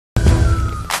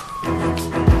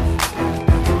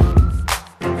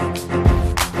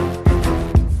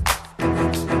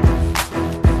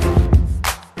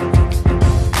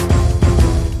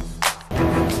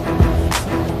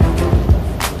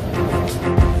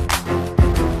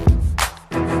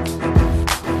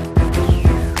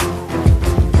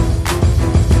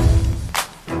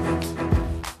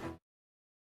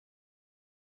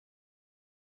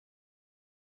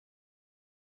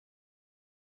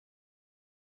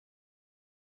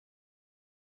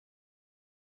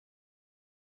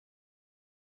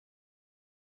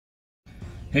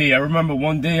Hey, I remember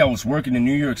one day I was working in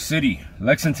New York City,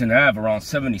 Lexington Ave, around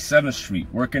 77th Street,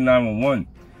 working 911.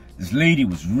 This lady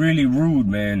was really rude,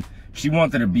 man. She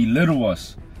wanted to belittle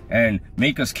us and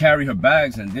make us carry her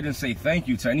bags and didn't say thank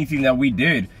you to anything that we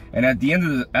did. And at the end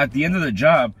of the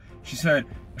job, she said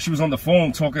she was on the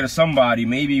phone talking to somebody.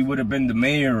 Maybe it would have been the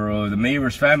mayor or the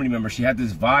mayor's family member. She had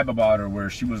this vibe about her where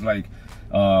she was like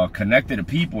connected to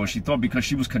people, and she thought because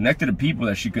she was connected to people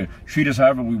that she could treat us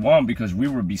however we want because we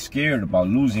would be scared about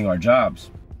losing our jobs.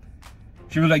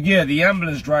 She was like, yeah, the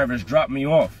ambulance drivers dropped me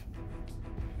off.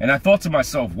 And I thought to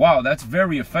myself, wow, that's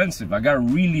very offensive. I got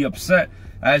really upset,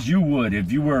 as you would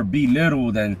if you were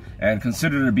belittled and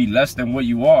considered to be less than what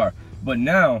you are. But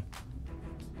now,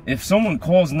 if someone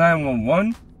calls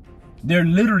 911, they're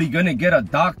literally gonna get a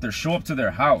doctor show up to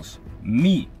their house,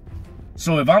 me.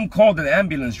 So if I'm called an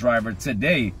ambulance driver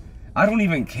today, I don't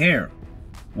even care.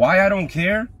 Why I don't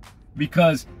care?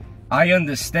 Because I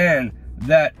understand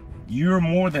that you're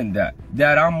more than that,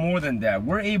 that I'm more than that.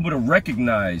 We're able to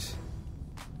recognize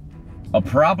a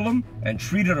problem and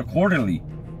treat it accordingly.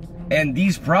 And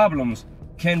these problems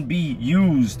can be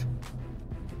used,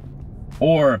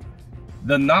 or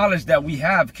the knowledge that we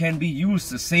have can be used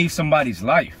to save somebody's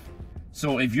life.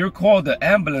 So if you're called the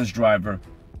ambulance driver,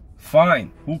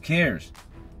 fine, who cares?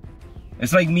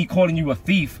 It's like me calling you a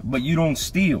thief, but you don't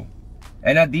steal.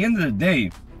 And at the end of the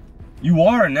day, you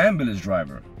are an ambulance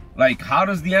driver. Like, how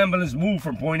does the ambulance move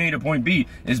from point A to point B?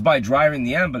 Is by driving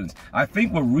the ambulance. I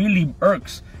think what really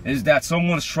irks is that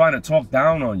someone's trying to talk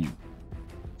down on you.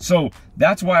 So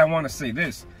that's why I want to say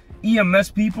this.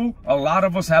 EMS people, a lot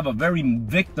of us have a very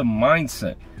victim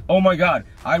mindset. Oh my God,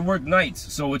 I work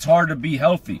nights, so it's hard to be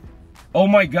healthy. Oh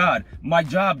my God, my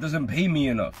job doesn't pay me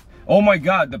enough. Oh my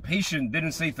God, the patient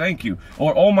didn't say thank you.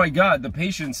 Or oh my God, the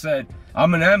patient said,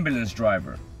 I'm an ambulance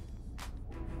driver.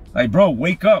 Like, bro,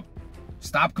 wake up.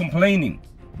 Stop complaining.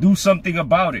 Do something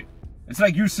about it. It's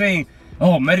like you saying,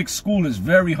 oh, medic school is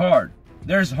very hard.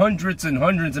 There's hundreds and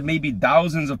hundreds and maybe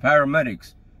thousands of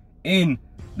paramedics in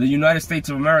the United States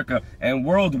of America, and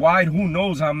worldwide, who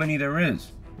knows how many there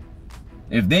is.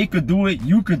 If they could do it,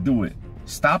 you could do it.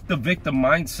 Stop the victim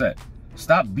mindset.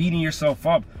 Stop beating yourself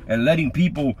up and letting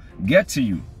people get to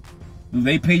you. Do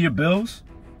they pay your bills?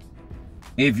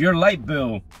 If your light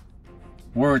bill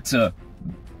were to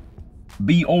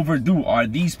be overdue, are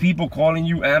these people calling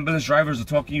you ambulance drivers or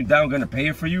talking you down going to pay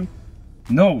it for you?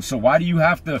 No. So why do you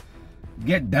have to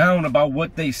get down about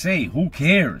what they say? Who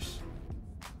cares?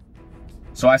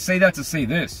 So I say that to say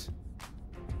this.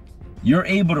 You're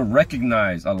able to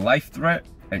recognize a life threat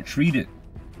and treat it.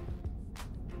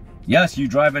 Yes, you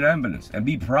drive an ambulance and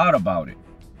be proud about it.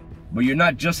 But you're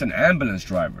not just an ambulance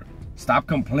driver. Stop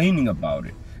complaining about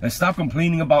it. And stop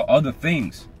complaining about other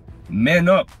things. Man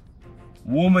up.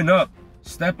 Woman up.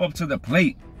 Step up to the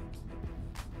plate.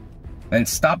 And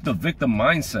stop the victim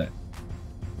mindset.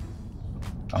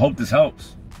 I hope this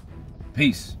helps.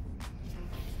 Peace.